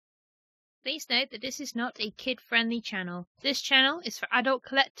Please note that this is not a kid-friendly channel. This channel is for adult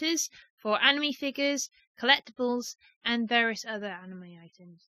collectors, for anime figures, collectibles, and various other anime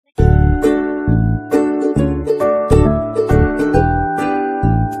items.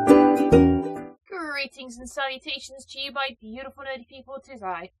 Greetings and salutations to you, my beautiful nerdy people. 'Tis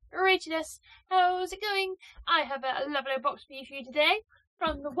I, Racheless. How's it going? I have a lovely box for you today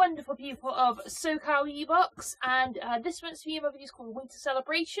from the wonderful people of Kawaii box, and this month's video is called Winter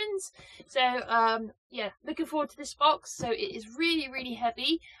Celebrations. So yeah, looking forward to this box. So it is really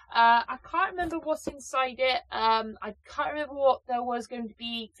heavy. I can't remember what's inside it. I can't remember what there was going to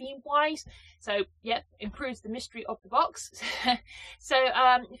be theme wise. So yeah, improves the mystery of the box. So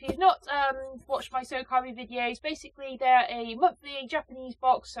if you've not watched my Kawaii videos, basically they're a monthly Japanese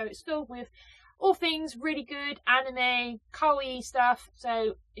box, so it's filled with all things really good anime, kawaii stuff.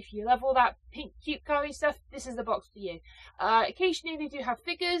 So if you love all that pink, cute kawaii stuff, this is the box for you. Occasionally they do have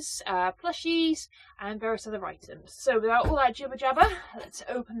figures, plushies, and various other items. So without all that jibber jabber, let's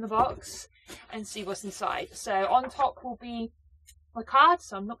open the box and see what's inside. So on top will be my card,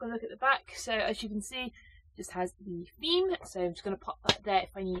 so I'm not going to look at the back. So as you can see, it just has the theme. So I'm just going to pop that there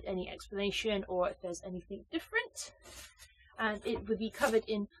if I need any explanation or if there's anything different. And it would be covered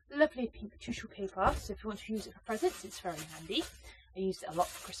in lovely pink tissue paper, so if you want to use it for presents, it's very handy. I used it a lot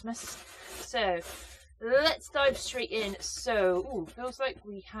for Christmas. So let's dive straight in. So, ooh, feels like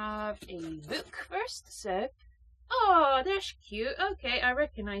we have a book first. So, oh, that's cute. Okay, I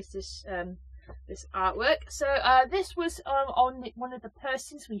recognise this this artwork. So this was on one of the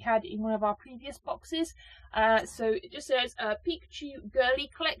purses we had in one of our previous boxes. So it just says Pikachu Girly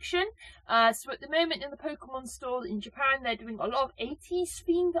Collection. So at the moment in the Pokemon store in Japan, they're doing a lot of 80s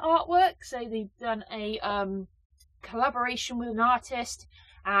themed artwork. So they've done a collaboration with an artist,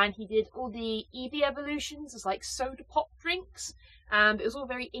 and he did all the Eevee evolutions as like soda pop drinks. It was all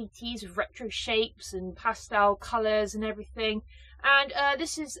very 80s with retro shapes and pastel colours and everything. And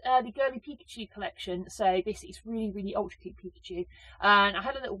this is the Girly Pikachu collection. So basically it's really ultra cute Pikachu. And I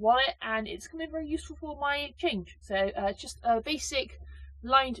had a little wallet, and it's going to be very useful for my change. So it's just a basic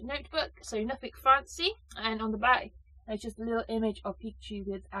lined notebook, so nothing fancy. And on the back there's just a little image of Pikachu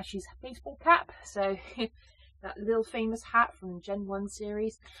with Ash's baseball cap. So that little famous hat from the Gen 1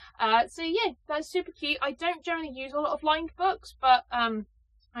 series. So yeah, that's super cute. I don't generally use a lot of lined books, but I'm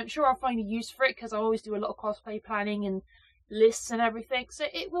sure I'll find a use for it because I always do a lot of cosplay planning and lists and everything, so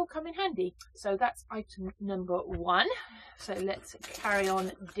it will come in handy. So that's item number 1. So let's carry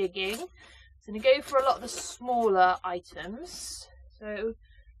on digging. So I'm going to go for a lot of the smaller items. So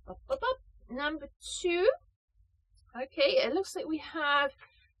number 2. Okay, it looks like we have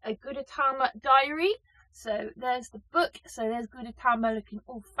a Gudetama diary. So there's the book. So there's Gudetama looking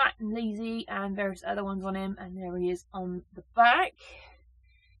all fat and lazy, and various other ones on him, and there he is on the back.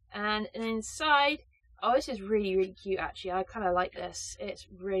 And inside, oh, this is really cute actually. I kind of like this. It's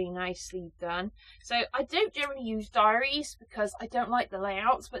really nicely done. So I don't generally use diaries because I don't like the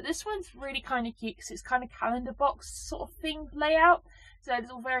layouts, but this one's really kind of cute because it's kind of calendar box sort of thing layout. So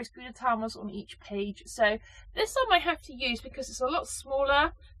there's all various Gudetamas on each page. So this I might have to use because it's a lot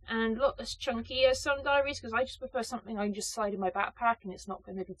smaller and a lot less chunky as some diaries, because I just prefer something I can just slide in my backpack and it's not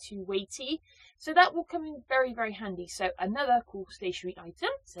going to be too weighty. So that will come in very handy. So another cool stationery item.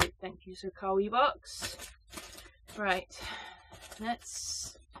 So thank you, Kawaii box. Right,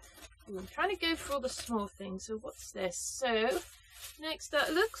 let's. I'm trying to go for all the small things. So what's this? So next up,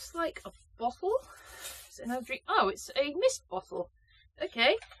 looks like a bottle. Is it another drink? Oh, it's a mist bottle.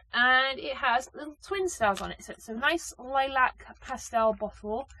 Okay, and it has little twin stars on it. So it's a nice lilac pastel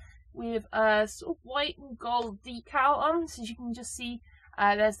bottle with a sort of white and gold decal on. So as you can just see,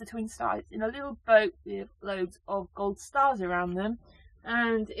 there's the twin stars in a little boat with loads of gold stars around them.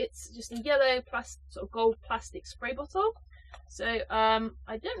 And it's just a yellow sort of gold plastic spray bottle. So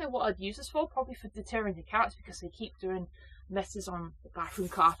I don't know what I'd use this for. Probably for deterring the cats because they keep doing messes on the bathroom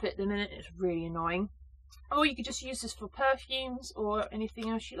carpet at the minute. It's really annoying. Or you could just use this for perfumes or anything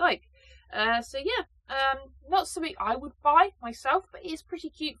else you like. So yeah, not something I would buy myself, but it is pretty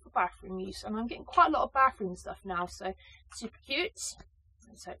cute for bathroom use. And I'm getting quite a lot of bathroom stuff now, so super cute. So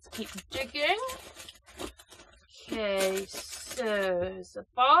let's keep digging. Okay, so there's a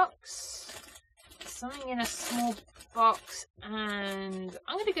box. Something in a small box, and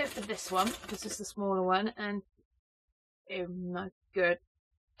I'm going to go for this one because it's the smaller one. And oh my god.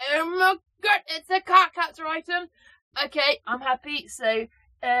 Oh my god, it's a cat captor item. Okay, I'm happy. So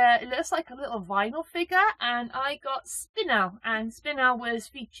it looks like a little vinyl figure, and I got Spinel, and Spinel was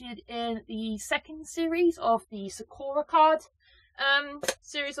featured in the second series of the Sakura card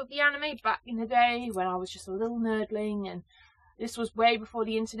series of the anime back in the day when I was just a little nerdling, and this was way before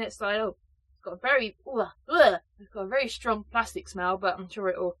the internet started. Oh, got a very, it's got a very strong plastic smell, but I'm sure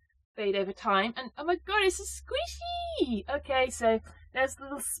it'll fade over time. And oh my god, it's a squishy! Okay, so there's the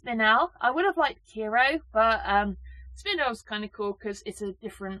little Spinel. I would have liked Kiro, but Spinel's kind of cool because it's a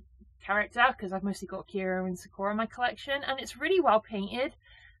different character, because I've mostly got Kiro and Sakura in my collection, and it's really well painted.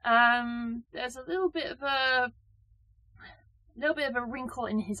 There's a little bit of a wrinkle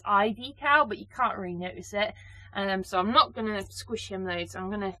in his eye decal, but you can't really notice it. So I'm not gonna squish him loads.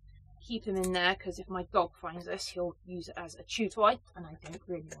 I'm gonna keep him in there because if my dog finds this, he'll use it as a chew toy, and I don't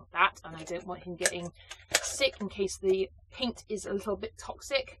really want that, and I don't want him getting sick in case the paint is a little bit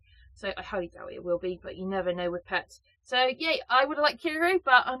toxic. So I highly doubt it will be, but you never know with pets. So yay, I would have liked Kiro,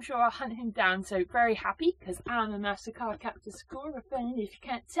 but I'm sure I'll hunt him down. So very happy because I'm a Master Card Captor Sakura fan, if you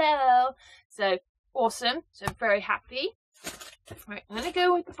can't tell. So awesome. So very happy. Right, I'm going to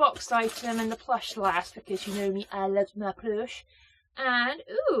go with the box item and the plush last because you know me, I love my plush. And,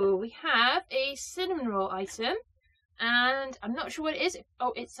 ooh, we have a cinnamon roll item. And I'm not sure what it is.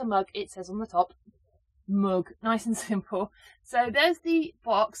 Oh, it's a mug. It says on the top. Mug. Nice and simple. So there's the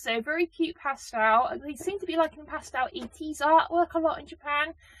box. So very cute pastel. They seem to be liking pastel 80s artwork a lot in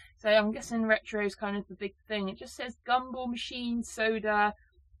Japan. So I'm guessing retro is kind of the big thing. It just says Gumball Machine, Soda.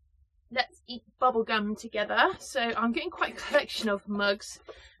 Let's eat bubblegum together. So I'm getting quite a collection of mugs,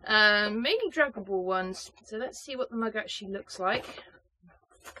 mainly Dragon Ball ones. So let's see what the mug actually looks like.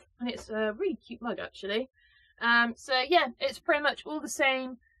 And it's a really cute mug actually. So yeah, it's pretty much all the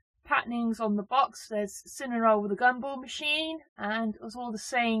same patternings on the box. There's cinnamon roll with a Gumball machine, and it's all the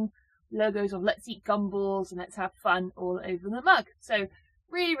same logos of Let's Eat Gumballs and Let's Have Fun all over the mug. So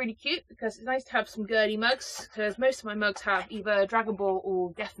really, really cute because it's nice to have some girly mugs because most of my mugs have either Dragon Ball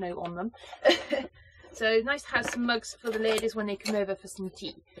or Death Note on them. So nice to have some mugs for the ladies when they come over for some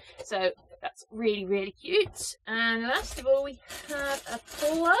tea. So that's really, really cute. And last of all, we have a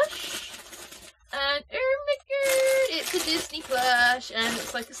plush. And oh my god, it's a Disney plush and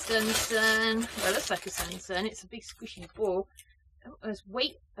it's like a sun. Well, it looks like a sun. It's a big squishy ball. Oh, there's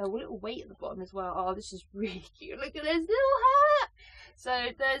weight, a little weight at the bottom as well. Oh, this is really cute. Look at this little hat. So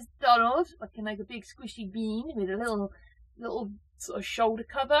there's Donald, looking like a big squishy bean with a little sort of shoulder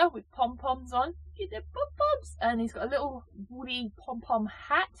cover with pom-poms on. Look at the pom-poms. And he's got a little woody pom-pom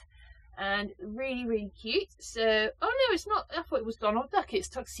hat. And really, really cute. So, oh no, it's not, I thought it was Donald Duck, it's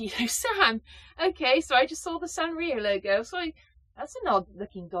Tuxedo Sam. Okay, so I just saw the Sanrio logo. So that's an odd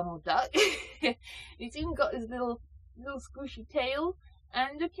looking Donald Duck. He's even got his little squishy tail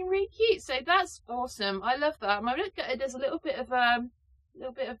and looking really cute. So that's awesome. I love that. I look at it, there's a little bit of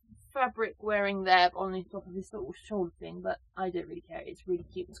fabric wearing there on the top of this little shoulder thing, but I don't really care. It's really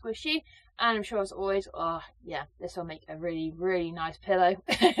cute and squishy, and I'm sure as always, oh yeah, this will make a really, really nice pillow.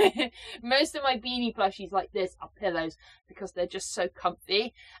 Most of my beanie plushies like this are pillows because they're just so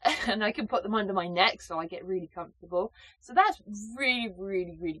comfy, and I can put them under my neck so I get really comfortable. So that's really,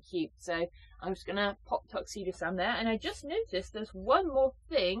 really, really cute. So I'm just gonna pop Tuxedo Sam there, and I just noticed there's one more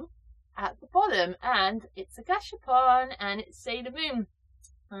thing at the bottom, and it's a Gashapon, and it's Sailor Moon.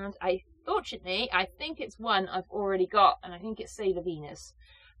 And fortunately, I think it's one I've already got, and I think it's Sailor Venus,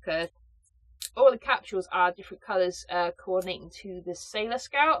 because all the capsules are different colours coordinating to the Sailor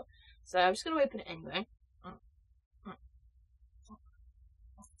Scout. So I'm just going to open it anyway.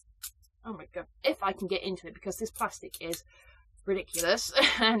 Oh my god, if I can get into it, because this plastic is ridiculous,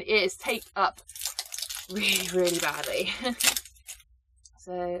 and it is taped up really, really badly.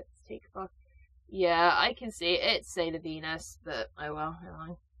 So, let's take it off. Yeah, I can see it. It's Sailor Venus, but oh well, never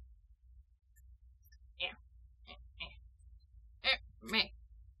mind. Me.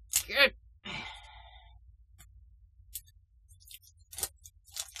 Good.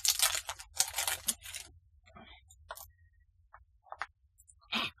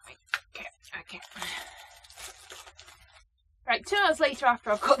 Okay. Right, 2 hours later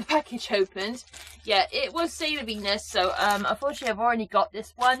after I've got the package opened, yeah, it was Sailor Venus, so unfortunately I've already got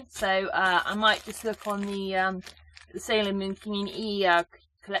this one, so I might just look on the Sailor Moon community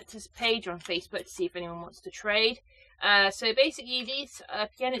collectors page on Facebook to see if anyone wants to trade. So basically these, if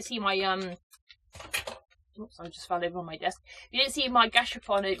you didn't see my, oops, I just fell over on my desk. If you didn't see my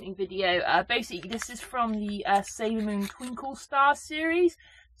Gashapon opening video, basically this is from the Sailor Moon Twinkle Star series.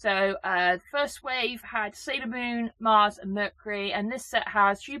 So the first wave had Sailor Moon, Mars and Mercury, and this set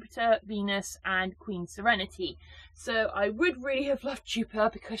has Jupiter, Venus and Queen Serenity. So I would really have loved Jupiter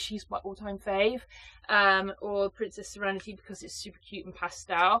because she's my all-time fave, or Princess Serenity because it's super cute and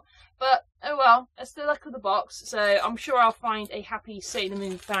pastel. But oh well, that's the luck of the box, so I'm sure I'll find a happy Sailor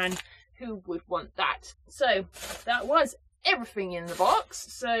Moon fan who would want that. So that was everything in the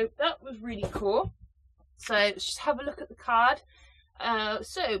box, so that was really cool. So let's just have a look at the card.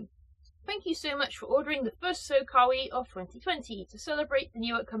 So Thank you so much for ordering the first So Kawaii of 2020. To celebrate the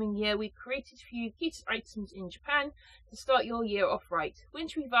new upcoming year, we've created a few cutest items in Japan to start your year off right.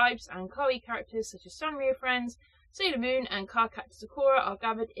 Wintry vibes and Kawaii characters such as Sanrio Friends, Sailor Moon and Cardcaptor Sakura are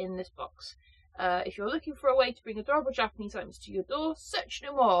gathered in this box. If you're looking for a way to bring adorable Japanese items to your door, search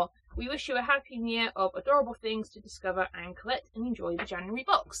no more. We wish you a happy new year of adorable things to discover and collect, and enjoy the January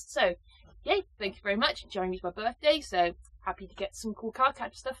box. So, yay, thank you very much. January's my birthday, so happy to get some cool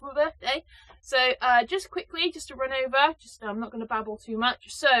Cardcaptor stuff for my birthday. So, just quickly, just to run over, I'm not going to babble too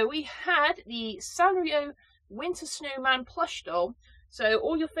much. So, we had the Sanrio Winter Snowman plush doll. So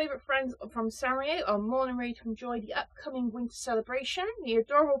all your favourite friends from Sanrio are more than ready to enjoy the upcoming winter celebration. The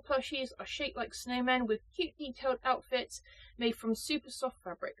adorable plushies are shaped like snowmen with cute detailed outfits made from super soft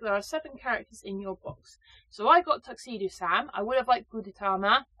fabric. There are 7 characters in your box. So I got Tuxedo Sam. I would have liked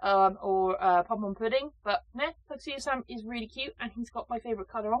Gudetama or Pom-Pom Pudding, but meh, Tuxedo Sam is really cute and he's got my favourite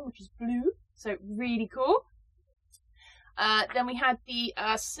colour on, which is blue. So really cool. Then we had the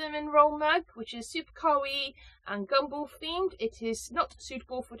cinnamon roll mug, which is super kawaii and gumball themed. It is not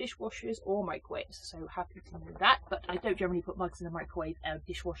suitable for dishwashers or microwaves, so happy to know that. But I don't generally put mugs in the microwave or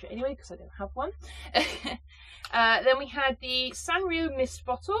dishwasher anyway, because I don't have one. Then we had the Sanrio Mist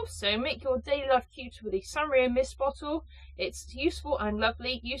Bottle. So make your daily life cute with a Sanrio Mist Bottle. It's useful and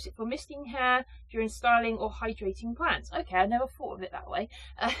lovely. Use it for misting hair during styling or hydrating plants. Okay, I never thought of it that way.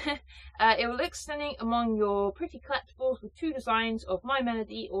 It will look stunning among your pretty collectibles with 2 designs of My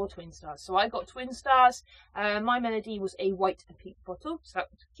Melody or Twin Stars. So I got Twin Stars. My Melody was a white and pink bottle, so that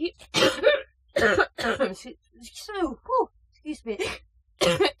was cute. Excuse me.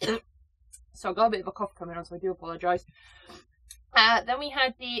 So I got a bit of a cough coming on, so I do apologise. Then we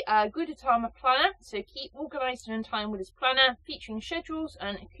had the Gudetama planner, so keep organised and in time with this planner, featuring schedules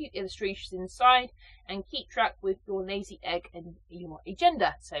and cute illustrations inside, and keep track with your lazy egg and your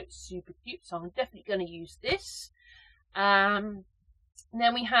agenda. So super cute, so I'm definitely going to use this.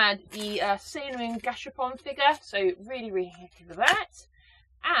 Then we had the Sailor Moon Gashapon figure, so really happy with that.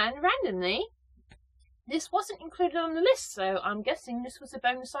 And randomly, this wasn't included on the list, so I'm guessing this was a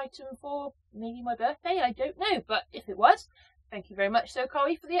bonus item for maybe my birthday, I don't know, but if it was, thank you very much, So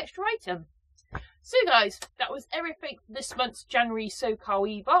Kawaii, for the extra item. So guys, that was everything for this month's January So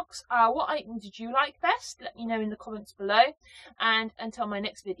Kawaii box. What item did you like best? Let me know in the comments below. And until my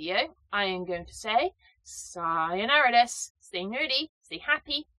next video, I am going to say, sayonara desu. Stay nerdy, stay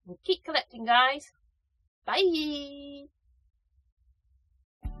happy, and keep collecting, guys. Bye!